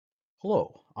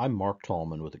Hello, I'm Mark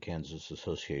Tallman with the Kansas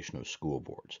Association of School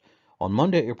Boards. On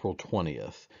Monday, April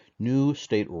 20th, new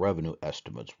state revenue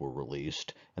estimates were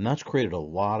released, and that's created a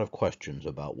lot of questions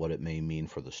about what it may mean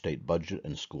for the state budget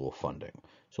and school funding.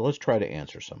 So let's try to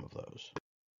answer some of those.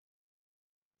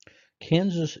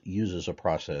 Kansas uses a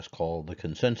process called the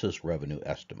Consensus Revenue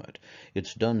Estimate.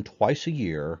 It's done twice a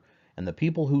year, and the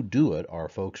people who do it are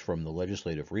folks from the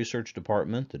Legislative Research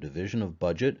Department, the Division of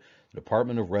Budget, the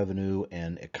Department of Revenue,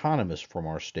 and economists from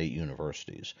our state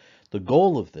universities. The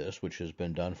goal of this, which has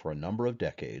been done for a number of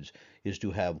decades, is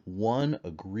to have one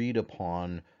agreed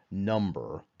upon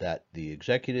number that the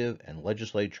executive and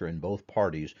legislature in both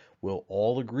parties will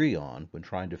all agree on when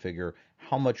trying to figure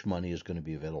how much money is going to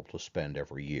be available to spend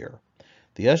every year.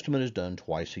 The estimate is done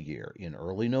twice a year, in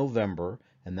early November,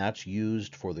 and that's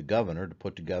used for the governor to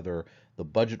put together the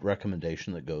budget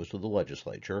recommendation that goes to the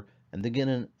legislature, and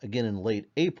again in late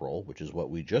April, which is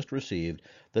what we just received,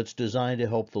 that's designed to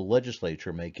help the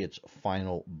legislature make its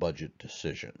final budget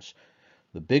decisions.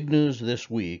 The big news this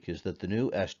week is that the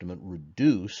new estimate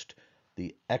reduced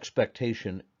the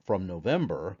expectation from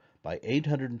November by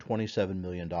 $827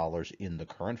 million in the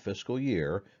current fiscal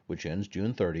year, which ends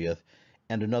June 30th,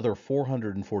 and another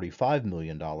 $445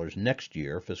 million next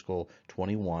year, fiscal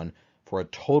 21, for a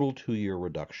total 2-year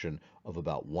reduction of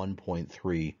about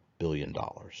 $1.3 billion.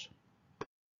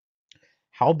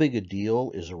 How big a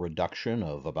deal is a reduction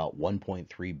of about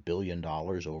 $1.3 billion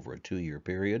over a 2-year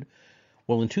period?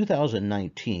 Well, in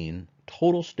 2019,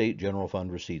 total state general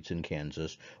fund receipts in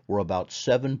Kansas were about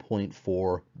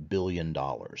 $7.4 billion.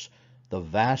 The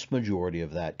vast majority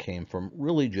of that came from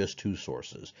really just two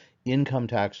sources, income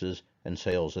taxes and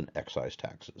sales and excise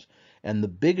taxes. And the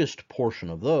biggest portion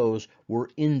of those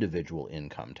were individual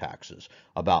income taxes.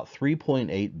 About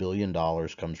 $3.8 billion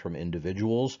comes from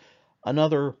individuals,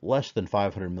 another less than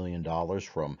 $500 million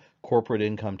from corporate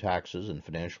income taxes and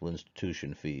financial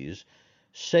institution fees.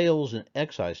 Sales and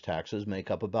excise taxes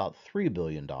make up about $3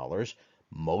 billion.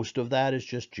 Most of that is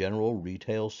just general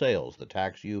retail sales, the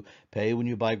tax you pay when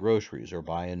you buy groceries or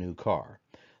buy a new car.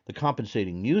 The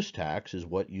compensating use tax is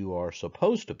what you are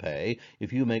supposed to pay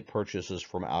if you make purchases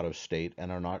from out of state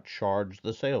and are not charged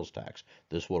the sales tax.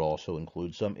 This would also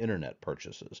include some internet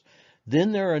purchases.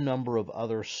 Then there are a number of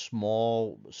other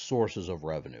small sources of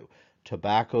revenue,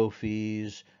 tobacco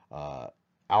fees,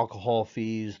 alcohol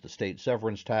fees, the state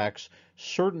severance tax,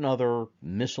 certain other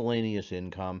miscellaneous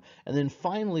income, and then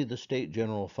finally the state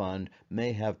general fund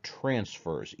may have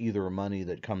transfers, either money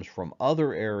that comes from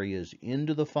other areas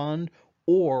into the fund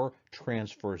or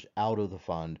transfers out of the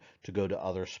fund to go to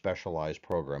other specialized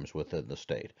programs within the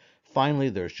state. Finally,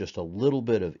 there's just a little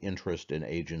bit of interest in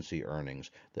agency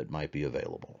earnings that might be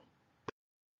available.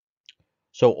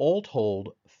 So all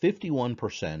told,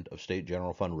 51% of state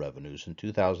general fund revenues in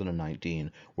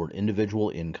 2019 were individual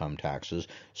income taxes,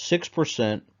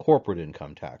 6% corporate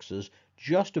income taxes,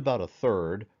 just about a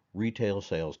third retail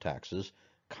sales taxes,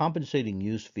 compensating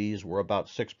use fees were about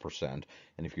 6%,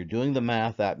 and if you're doing the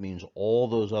math, that means all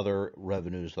those other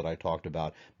revenues that I talked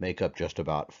about make up just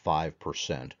about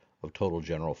 5% of total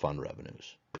general fund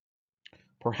revenues.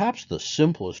 Perhaps the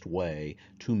simplest way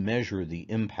to measure the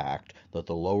impact that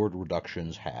the lowered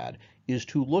reductions had is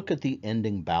to look at the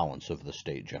ending balance of the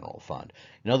state general fund.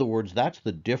 In other words, that's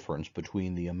the difference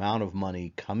between the amount of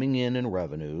money coming in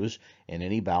revenues and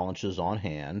any balances on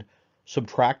hand,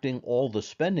 subtracting all the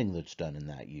spending that's done in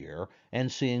that year,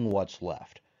 and seeing what's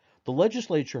left. The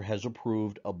legislature has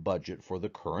approved a budget for the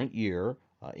current year,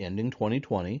 ending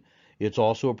 2020. It's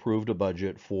also approved a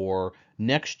budget for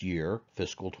next year,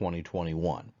 fiscal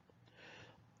 2021.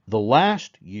 The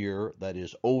last year that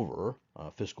is over,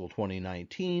 fiscal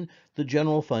 2019, the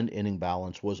general fund ending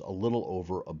balance was a little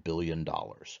over $1 billion.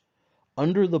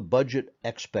 Under the budget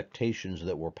expectations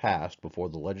that were passed before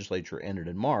the legislature ended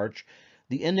in March,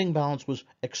 the ending balance was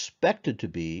expected to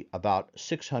be about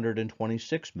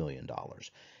 $626 million.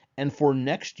 And for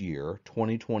next year,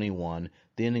 2021,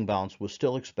 the ending balance was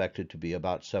still expected to be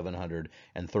about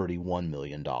 $731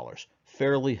 million,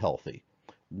 fairly healthy.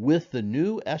 With the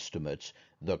new estimates,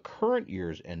 the current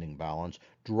year's ending balance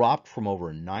dropped from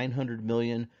over $900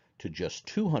 million to just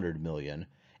 $200 million,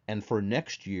 and for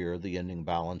next year, the ending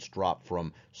balance dropped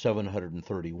from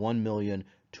 $731 million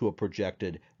to a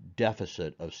projected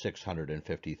deficit of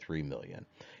 $653 million.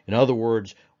 In other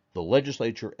words, the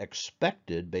legislature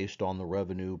expected, based on the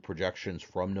revenue projections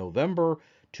from November,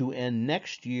 to end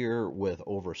next year with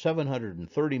over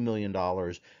 $730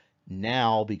 million.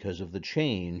 Now, because of the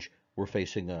change, we're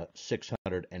facing a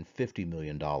 $650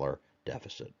 million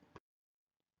deficit.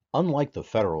 Unlike the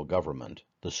federal government,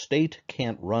 the state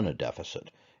can't run a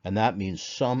deficit, and that means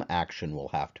some action will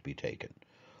have to be taken.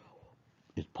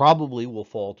 It probably will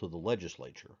fall to the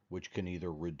legislature, which can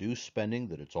either reduce spending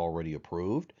that it's already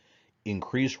approved,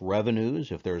 increase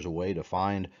revenues if there's a way to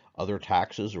find other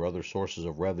taxes or other sources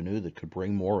of revenue that could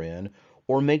bring more in,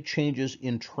 or make changes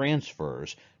in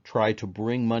transfers, try to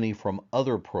bring money from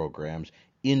other programs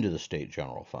into the state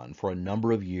general fund. For a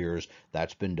number of years,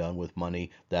 that's been done with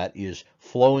money that is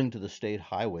flowing to the state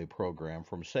highway program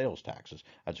from sales taxes.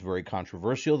 That's very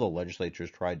controversial. The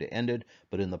legislature's tried to end it,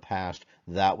 but in the past,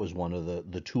 that was one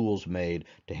of the tools made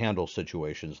to handle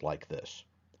situations like this.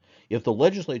 If the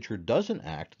legislature doesn't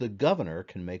act, the governor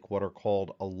can make what are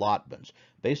called allotments.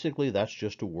 Basically, that's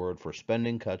just a word for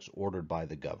spending cuts ordered by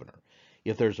the governor.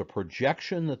 If there's a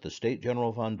projection that the state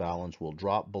general fund balance will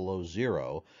drop below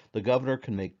zero, the governor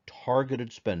can make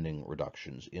targeted spending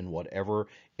reductions in whatever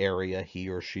area he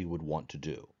or she would want to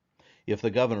do. If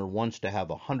the governor wants to have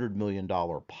a $100 million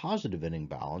positive ending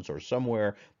balance or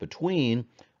somewhere between,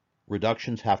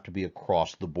 reductions have to be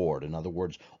across the board. In other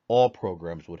words, all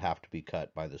programs would have to be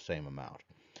cut by the same amount.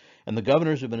 And the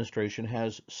governor's administration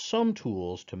has some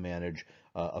tools to manage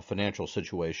a financial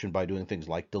situation by doing things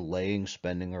like delaying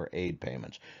spending or aid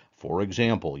payments. For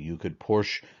example, you could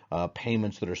push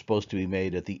payments that are supposed to be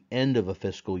made at the end of a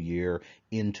fiscal year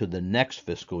into the next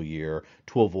fiscal year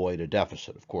to avoid a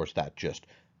deficit. Of course, that just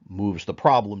moves the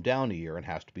problem down a year and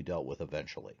has to be dealt with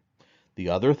eventually. The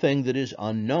other thing that is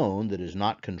unknown, that is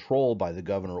not controlled by the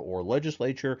governor or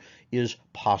legislature, is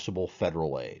possible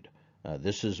federal aid.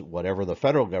 This is whatever the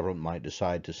federal government might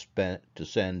decide to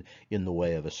send in the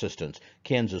way of assistance.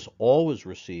 Kansas always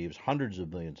receives hundreds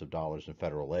of millions of dollars in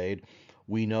federal aid.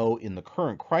 We know in the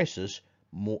current crisis,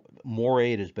 more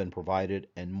aid has been provided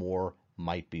and more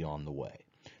might be on the way.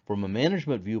 From a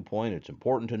management viewpoint, it's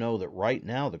important to know that right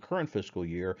now, the current fiscal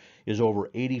year is over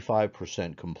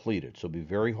 85% completed, so it'll be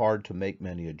very hard to make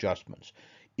many adjustments.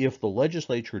 If the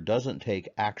legislature doesn't take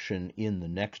action in the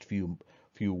next few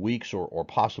weeks or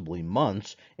possibly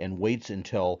months and waits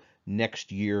until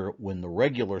next year when the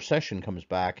regular session comes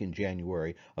back in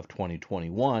January of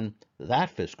 2021, that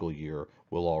fiscal year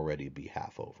will already be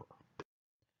half over.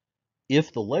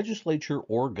 If the legislature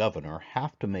or governor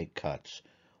have to make cuts,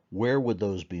 where would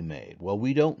those be made? Well,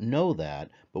 we don't know that,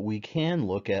 but we can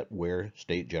look at where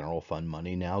state general fund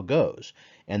money now goes.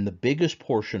 And the biggest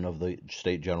portion of the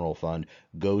state general fund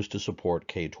goes to support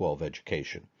K-12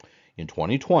 education. In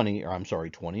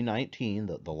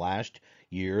 2019, the last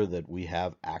year that we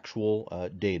have actual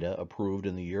data approved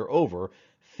in the year over,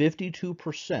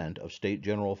 52% of state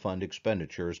general fund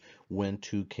expenditures went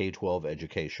to K-12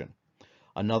 education.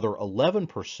 Another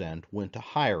 11% went to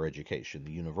higher education,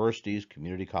 the universities,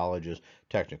 community colleges,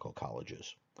 technical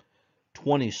colleges.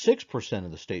 26%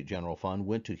 of the state general fund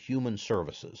went to human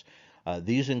services.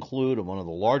 These include, one of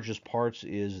the largest parts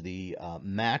is the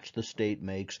match the state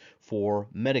makes for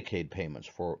Medicaid payments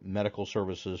for medical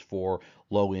services for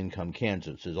low-income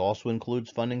Kansans. It also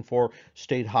includes funding for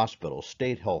state hospitals,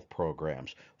 state health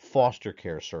programs, foster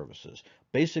care services.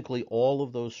 Basically, all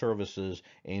of those services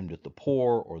aimed at the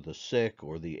poor or the sick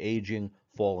or the aging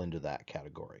fall into that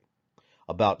category.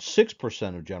 About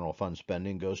 6% of general fund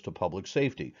spending goes to public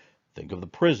safety. Think of the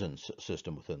prison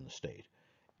system within the state.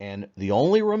 And the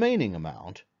only remaining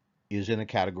amount is in a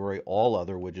category all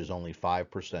other, which is only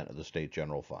 5% of the state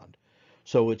general fund.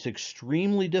 So it's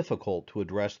extremely difficult to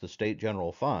address the state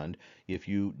general fund if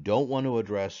you don't want to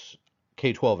address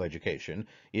K-12 education,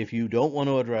 if you don't want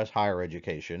to address higher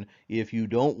education, if you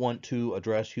don't want to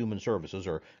address human services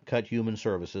or cut human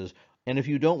services, and if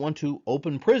you don't want to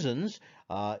open prisons,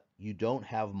 you don't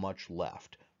have much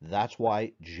left. That's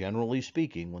why, generally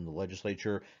speaking, when the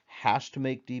legislature has to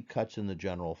make deep cuts in the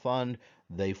general fund,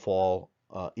 they fall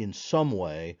in some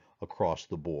way across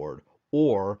the board,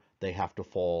 or they have to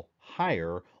fall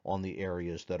higher on the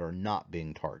areas that are not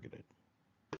being targeted.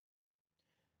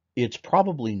 It's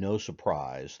probably no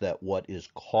surprise that what is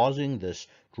causing this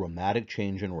dramatic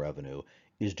change in revenue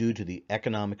is due to the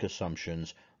economic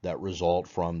assumptions that result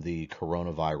from the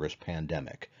coronavirus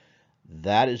pandemic.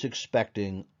 That is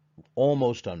expecting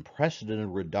almost unprecedented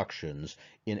reductions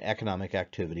in economic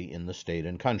activity in the state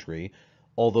and country,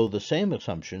 although the same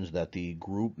assumptions that the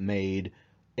group made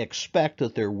expect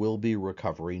that there will be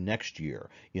recovery next year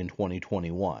in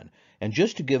 2021. And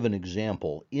just to give an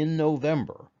example, in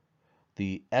November,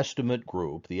 the estimate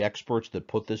group, the experts that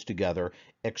put this together,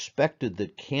 expected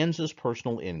that Kansas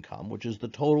personal income, which is the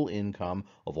total income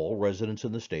of all residents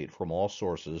in the state from all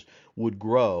sources, would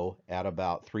grow at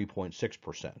about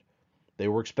 3.6%. They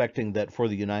were expecting that for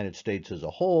the United States as a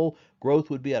whole, growth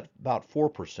would be at about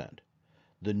 4%.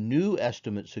 The new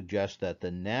estimate suggests that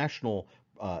the national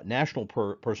national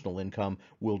personal income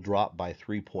will drop by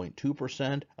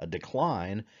 3.2%, a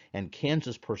decline, and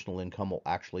Kansas personal income will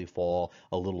actually fall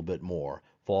a little bit more,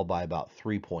 fall by about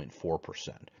 3.4%.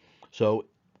 So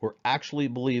we're actually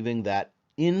believing that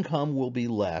income will be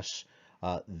less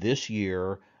this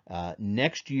year.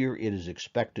 Next year, it is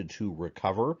expected to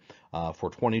recover. For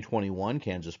 2021,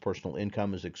 Kansas personal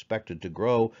income is expected to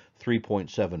grow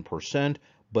 3.7%,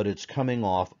 but it's coming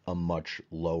off a much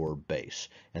lower base.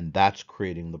 And that's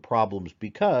creating the problems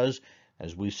because,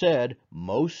 as we said,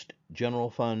 most general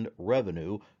fund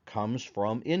revenue comes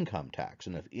from income tax.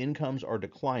 And if incomes are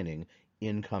declining,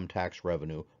 income tax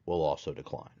revenue will also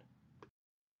decline.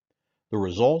 The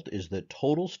result is that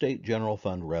total state general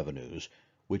fund revenues,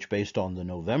 which based on the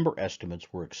November estimates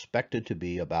were expected to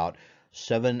be about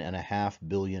 $7.5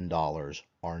 billion,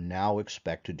 are now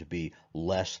expected to be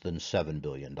less than $7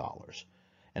 billion.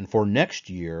 And for next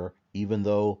year, even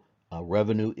though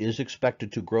revenue is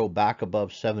expected to grow back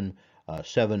above $7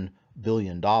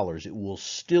 billion, it will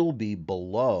still be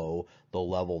below the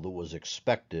level that was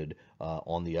expected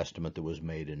on the estimate that was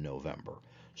made in November.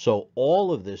 So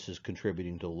all of this is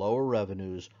contributing to lower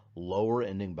revenues, lower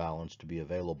ending balance to be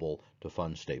available to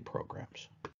fund state programs.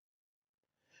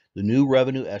 The new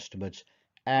revenue estimates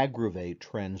aggravate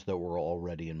trends that were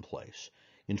already in place.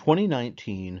 In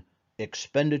 2019,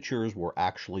 expenditures were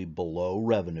actually below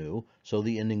revenue, so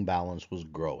the ending balance was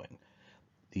growing.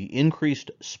 The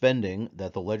increased spending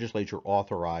that the legislature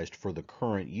authorized for the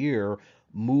current year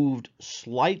moved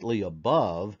slightly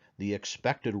above the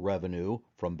expected revenue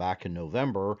from back in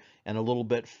November and a little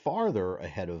bit farther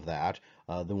ahead of that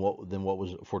than what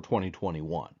was for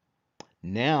 2021.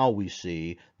 Now we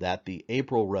see that the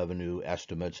April revenue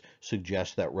estimates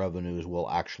suggest that revenues will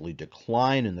actually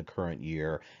decline in the current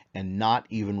year and not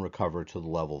even recover to the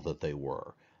level that they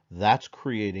were. That's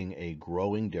creating a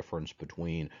growing difference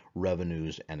between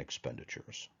revenues and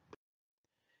expenditures.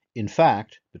 In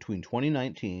fact, between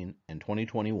 2019 and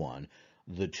 2021,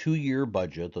 the two-year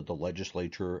budget that the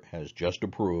legislature has just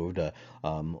approved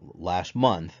last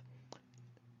month,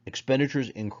 expenditures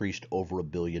increased over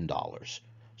 $1 billion.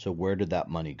 So where did that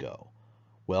money go?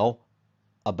 Well,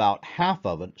 about half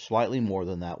of it, slightly more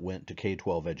than that, went to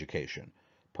K-12 education.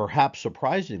 Perhaps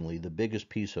surprisingly, the biggest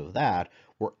piece of that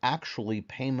were actually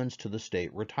payments to the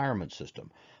state retirement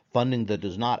system, funding that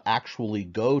does not actually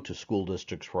go to school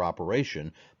districts for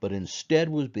operation, but instead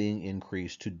was being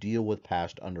increased to deal with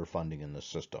past underfunding in the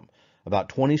system. About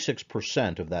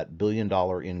 26% of that $1 billion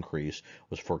increase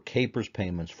was for KPERS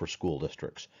payments for school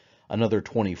districts. Another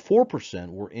 24%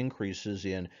 were increases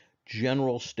in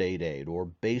general state aid or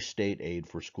base state aid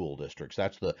for school districts.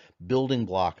 That's the building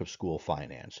block of school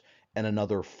finance. And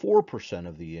another 4%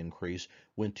 of the increase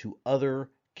went to other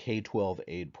K-12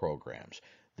 aid programs.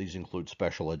 These include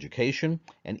special education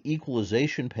and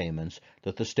equalization payments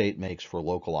that the state makes for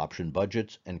local option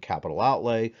budgets and capital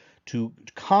outlay to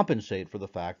compensate for the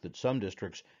fact that some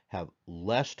districts have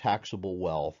less taxable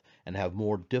wealth and have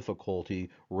more difficulty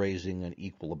raising an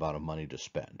equal amount of money to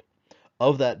spend.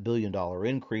 Of that $1 billion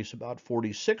increase, about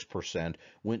 46%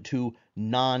 went to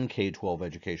non-K-12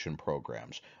 education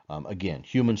programs. Again,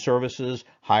 human services,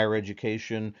 higher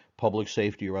education, public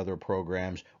safety, or other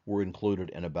programs were included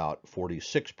in about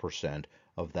 46%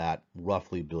 of that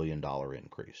roughly $1 billion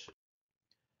increase.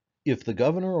 If the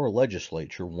governor or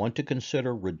legislature want to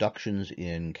consider reductions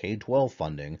in K-12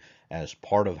 funding as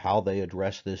part of how they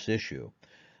address this issue,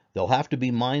 they'll have to be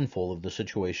mindful of the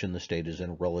situation the state is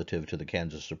in relative to the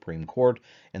Kansas Supreme Court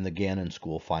and the Gannon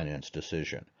School Finance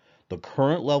decision. The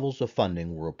current levels of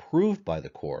funding were approved by the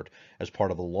court as part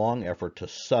of a long effort to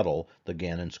settle the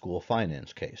Gannon School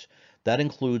Finance case. That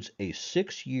includes a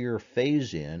 6-year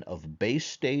phase-in of base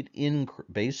state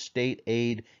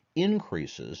aid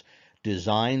increases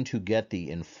designed to get the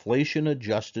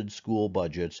inflation-adjusted school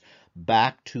budgets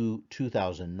back to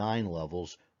 2009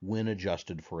 levels when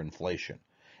adjusted for inflation.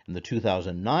 And the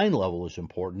 2009 level is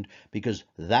important because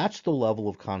that's the level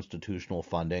of constitutional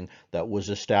funding that was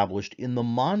established in the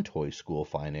Montoy School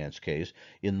Finance case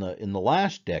in the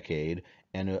last decade,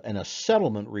 and a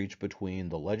settlement reached between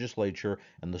the legislature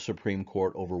and the Supreme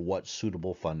Court over what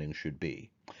suitable funding should be.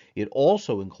 It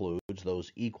also includes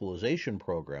those equalization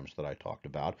programs that I talked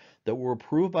about that were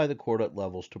approved by the court at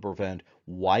levels to prevent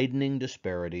widening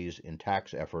disparities in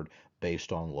tax effort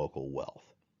based on local wealth.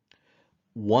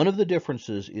 One of the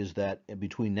differences is that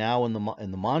between now and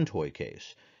the Montoy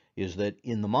case is that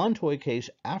in the Montoy case,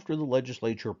 after the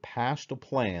legislature passed a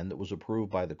plan that was approved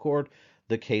by the court,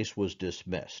 the case was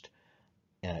dismissed.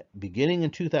 Beginning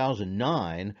in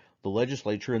 2009, the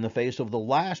legislature, in the face of the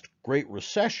last Great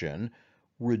Recession,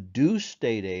 reduced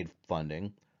state aid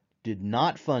funding did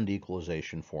not fund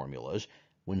equalization formulas.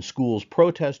 When schools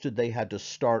protested, they had to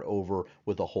start over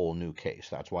with a whole new case.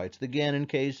 That's why it's the Gannon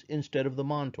case instead of the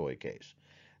Montoy case.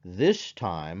 This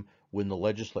time, when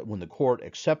the court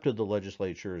accepted the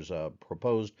legislature's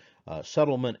proposed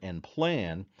settlement and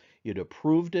plan, it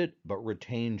approved it but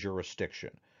retained jurisdiction.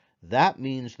 That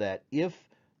means that if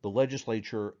the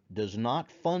legislature does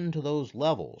not fund to those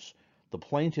levels, the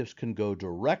plaintiffs can go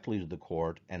directly to the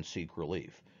court and seek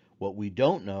relief. What we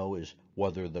don't know is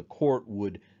whether the court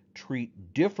would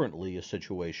treat differently a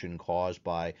situation caused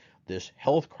by this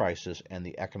health crisis and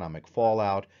the economic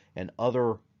fallout and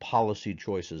other policy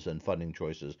choices and funding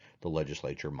choices the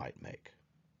legislature might make.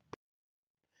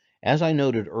 As I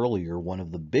noted earlier, one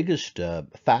of the biggest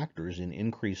factors in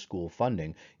increased school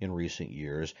funding in recent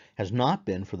years has not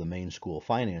been for the main school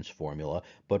finance formula,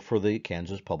 but for the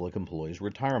Kansas Public Employees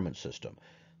Retirement System.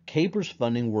 KPERS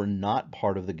funding were not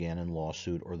part of the Gannon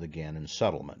lawsuit or the Gannon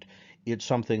settlement. It's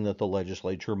something that the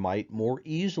legislature might more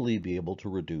easily be able to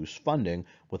reduce funding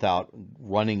without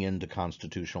running into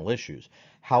constitutional issues.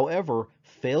 However,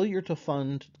 failure to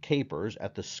fund KPERS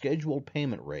at the scheduled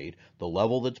payment rate, the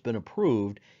level that's been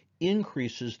approved,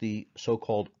 increases the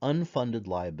so-called unfunded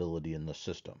liability in the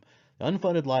system. The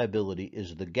unfunded liability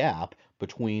is the gap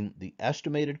between the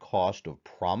estimated cost of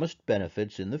promised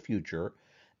benefits in the future,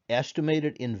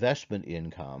 estimated investment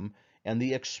income, and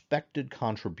the expected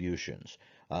contributions.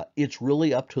 It's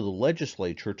really up to the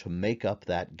legislature to make up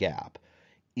that gap.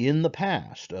 In the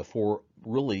past, for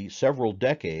really several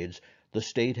decades, the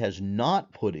state has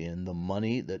not put in the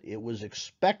money that it was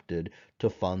expected to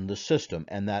fund the system,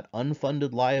 and that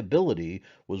unfunded liability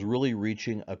was really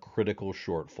reaching a critical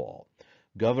shortfall.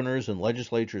 Governors and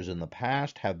legislatures in the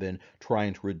past have been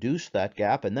trying to reduce that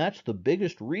gap, and that's the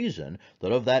biggest reason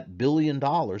that of that $1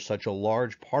 billion, such a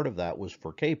large part of that was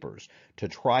for KPERS, to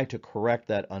try to correct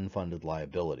that unfunded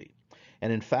liability.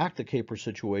 And in fact, the KPERS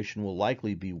situation will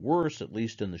likely be worse, at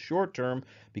least in the short term,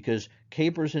 because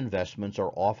KPERS investments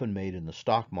are often made in the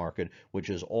stock market, which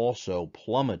has also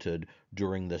plummeted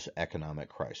during this economic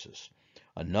crisis.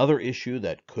 Another issue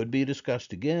that could be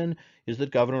discussed again is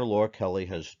that Governor Laura Kelly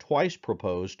has twice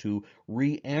proposed to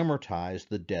re-amortize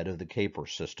the debt of the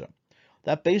KPERS system.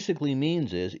 That basically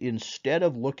means is instead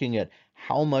of looking at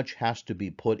how much has to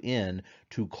be put in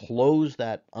to close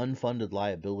that unfunded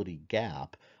liability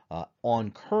gap,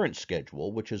 on current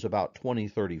schedule, which is about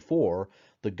 2034,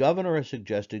 the governor has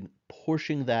suggested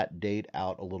pushing that date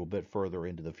out a little bit further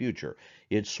into the future.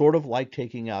 It's sort of like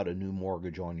taking out a new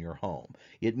mortgage on your home.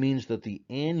 It means that the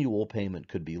annual payment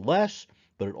could be less,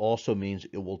 but it also means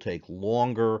it will take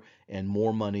longer and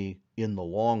more money in the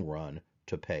long run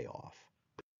to pay off.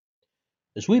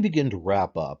 As we begin to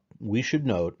wrap up, we should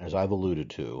note, as I've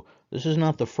alluded to, this is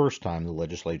not the first time the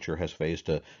legislature has faced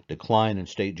a decline in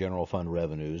state general fund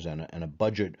revenues and a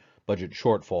budget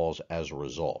shortfalls as a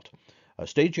result.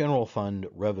 State general fund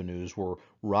revenues were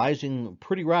rising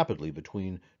pretty rapidly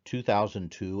between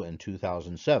 2002 and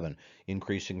 2007,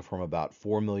 increasing from about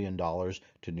 $4 million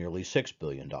to nearly $6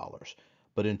 billion.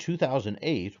 But in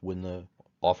 2008, when the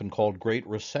often called Great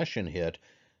Recession hit,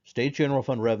 state general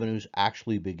fund revenues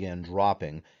actually began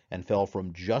dropping and fell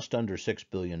from just under $6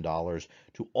 billion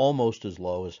to almost as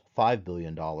low as $5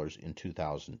 billion in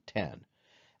 2010.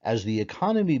 As the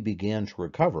economy began to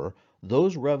recover,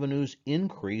 those revenues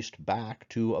increased back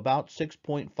to about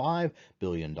 $6.5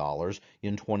 billion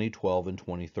in 2012 and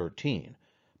 2013.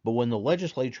 But when the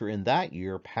legislature in that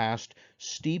year passed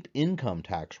steep income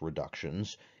tax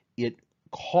reductions, it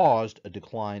caused a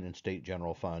decline in state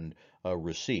general fund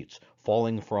receipts,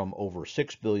 falling from over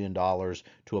 $6 billion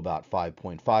to about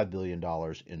 $5.5 billion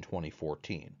in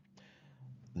 2014.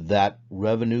 That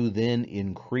revenue then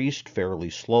increased fairly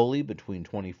slowly between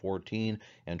 2014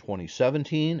 and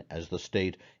 2017 as the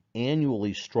state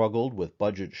annually struggled with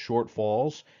budget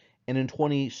shortfalls. And in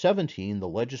 2017, the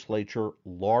legislature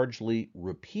largely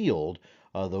repealed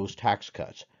those tax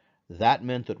cuts. That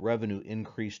meant that revenue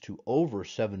increased to over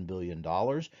 $7 billion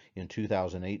in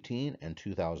 2018 and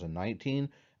 2019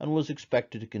 and was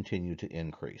expected to continue to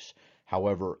increase.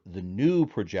 However, the new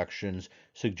projections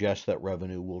suggest that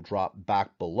revenue will drop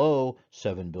back below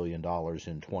 $7 billion in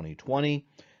 2020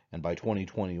 and by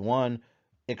 2021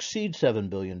 exceed $7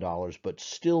 billion but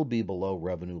still be below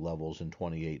revenue levels in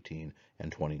 2018 and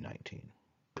 2019.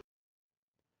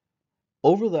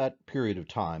 Over that period of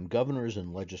time, governors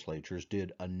and legislatures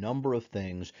did a number of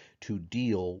things to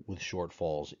deal with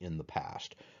shortfalls in the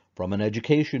past. From an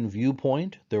education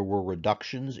viewpoint, there were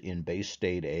reductions in base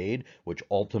state aid, which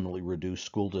ultimately reduced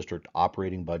school district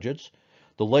operating budgets.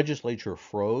 The legislature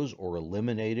froze or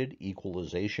eliminated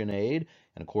equalization aid,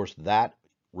 and of course that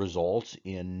results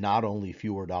in not only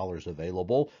fewer dollars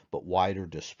available, but wider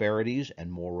disparities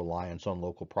and more reliance on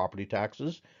local property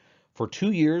taxes. For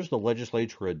 2 years, the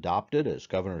legislature adopted, as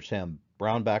Governor Sam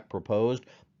Brownback proposed,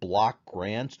 block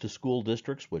grants to school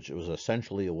districts, which was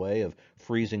essentially a way of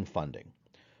freezing funding.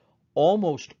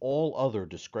 Almost all other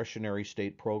discretionary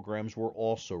state programs were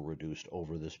also reduced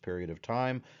over this period of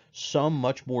time, some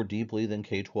much more deeply than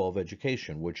K-12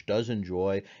 education, which does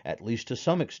enjoy, at least to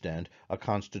some extent, a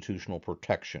constitutional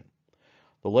protection.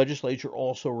 The legislature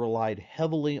also relied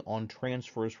heavily on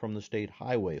transfers from the state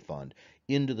highway fund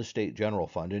into the state general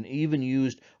fund and even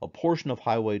used a portion of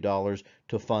highway dollars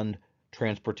to fund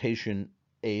transportation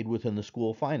aid within the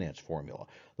school finance formula.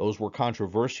 Those were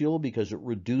controversial because it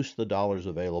reduced the dollars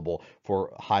available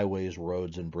for highways,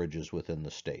 roads, and bridges within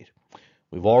the state.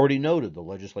 We've already noted the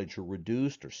legislature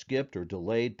reduced or skipped or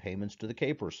delayed payments to the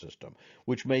KPER system,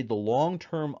 which made the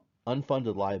long-term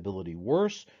unfunded liability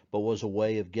worse, but was a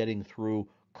way of getting through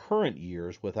current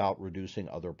years without reducing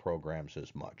other programs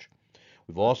as much.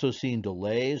 We've also seen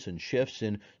delays and shifts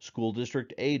in school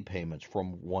district aid payments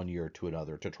from one year to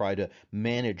another to try to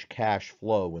manage cash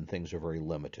flow when things are very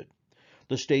limited.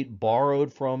 The state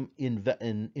borrowed from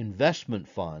investment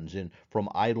funds from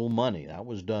idle money. That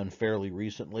was done fairly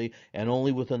recently and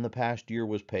only within the past year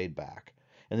was paid back.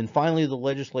 And then finally, the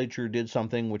legislature did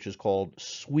something which is called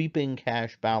sweeping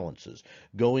cash balances,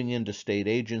 going into state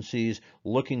agencies,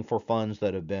 looking for funds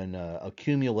that have been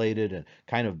accumulated and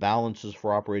kind of balances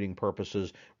for operating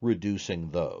purposes, reducing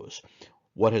those.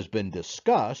 What has been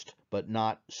discussed, but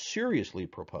not seriously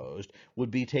proposed, would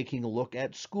be taking a look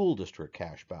at school district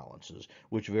cash balances,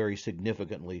 which vary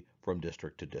significantly from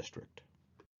district to district.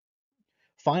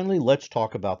 Finally, let's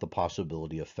talk about the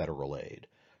possibility of federal aid.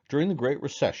 During the Great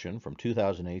Recession from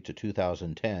 2008 to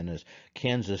 2010, as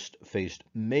Kansas faced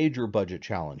major budget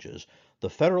challenges, the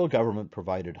federal government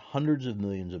provided hundreds of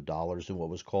millions of dollars in what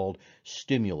was called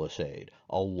stimulus aid.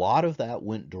 A lot of that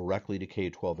went directly to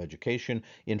K-12 education.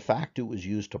 In fact, it was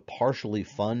used to partially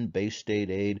fund base state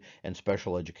aid and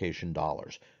special education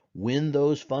dollars. When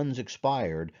those funds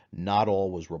expired, not all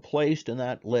was replaced, and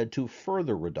that led to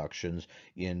further reductions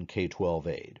in K-12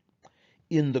 aid.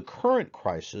 In the current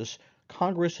crisis,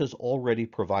 Congress has already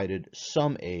provided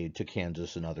some aid to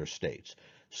Kansas and other states.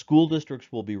 School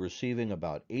districts will be receiving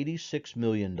about $86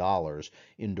 million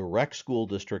in direct school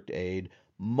district aid,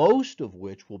 most of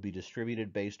which will be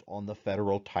distributed based on the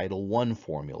federal Title I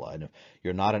formula. And if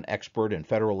you're not an expert in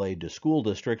federal aid to school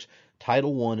districts,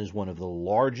 Title I is one of the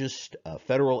largest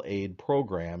federal aid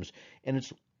programs, and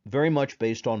it's very much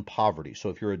based on poverty. So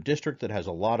if you're a district that has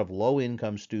a lot of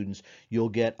low-income students, you'll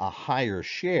get a higher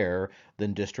share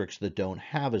than districts that don't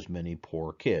have as many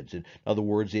poor kids. In other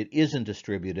words, it isn't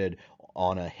distributed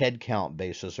on a head count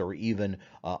basis or even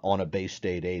on a base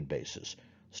state aid basis.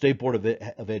 State Board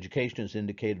of Education has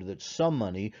indicated that some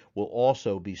money will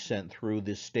also be sent through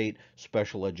the state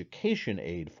special education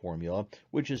aid formula,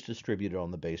 which is distributed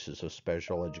on the basis of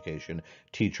special education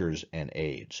teachers and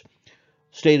aides.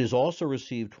 State has also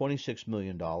received $26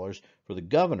 million for the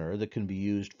governor that can be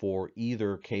used for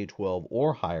either K-12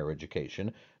 or higher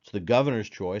education. It's the governor's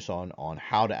choice on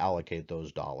how to allocate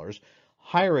those dollars.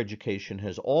 Higher education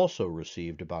has also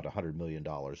received about $100 million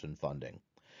in funding.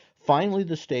 Finally,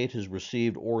 the state has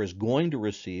received or is going to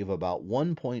receive about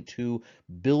 $1.2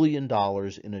 billion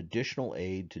in additional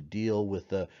aid to deal with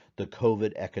the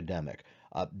COVID epidemic.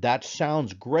 That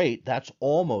sounds great. That's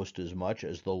almost as much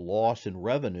as the loss in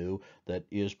revenue that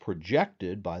is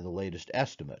projected by the latest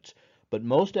estimates. But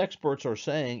most experts are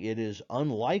saying it is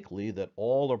unlikely that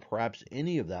all or perhaps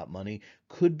any of that money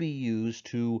could be used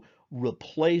to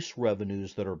replace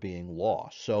revenues that are being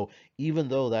lost. So even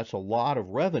though that's a lot of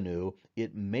revenue,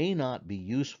 it may not be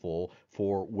useful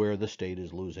for where the state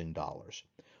is losing dollars.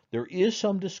 There is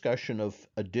some discussion of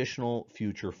additional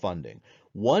future funding.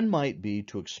 One might be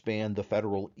to expand the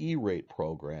federal E-rate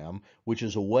program, which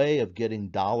is a way of getting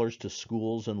dollars to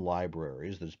schools and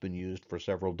libraries that's been used for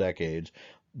several decades,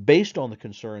 based on the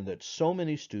concern that so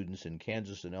many students in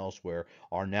Kansas and elsewhere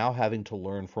are now having to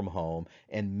learn from home,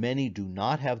 and many do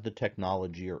not have the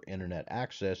technology or internet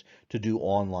access to do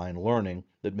online learning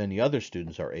that many other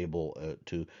students are able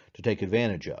to take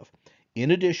advantage of.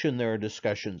 In addition, there are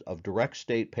discussions of direct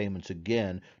state payments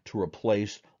again to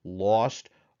replace lost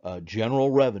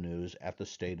general revenues at the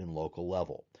state and local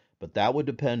level. But that would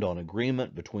depend on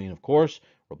agreement between, of course,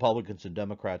 Republicans and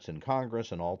Democrats in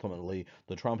Congress, and ultimately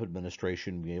the Trump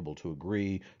administration being able to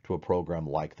agree to a program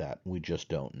like that. We just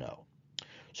don't know.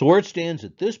 So where it stands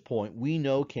at this point, we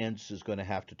know Kansas is going to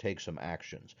have to take some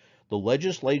actions. The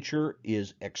legislature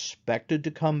is expected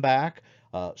to come back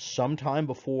sometime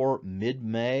before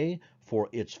mid-May for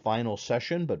its final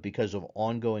session, but because of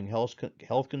ongoing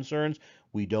health concerns,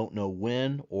 we don't know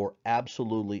when or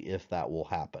absolutely if that will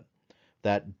happen.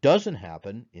 That doesn't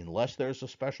happen unless there's a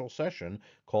special session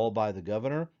called by the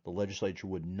governor. The legislature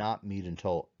would not meet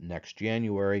until next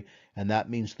January, and that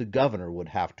means the governor would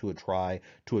have to try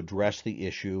to address the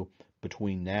issue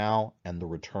between now and the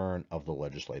return of the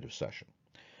legislative session.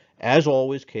 As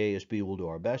always, KASB will do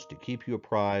our best to keep you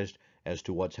apprised as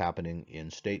to what's happening in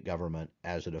state government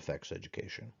as it affects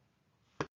education.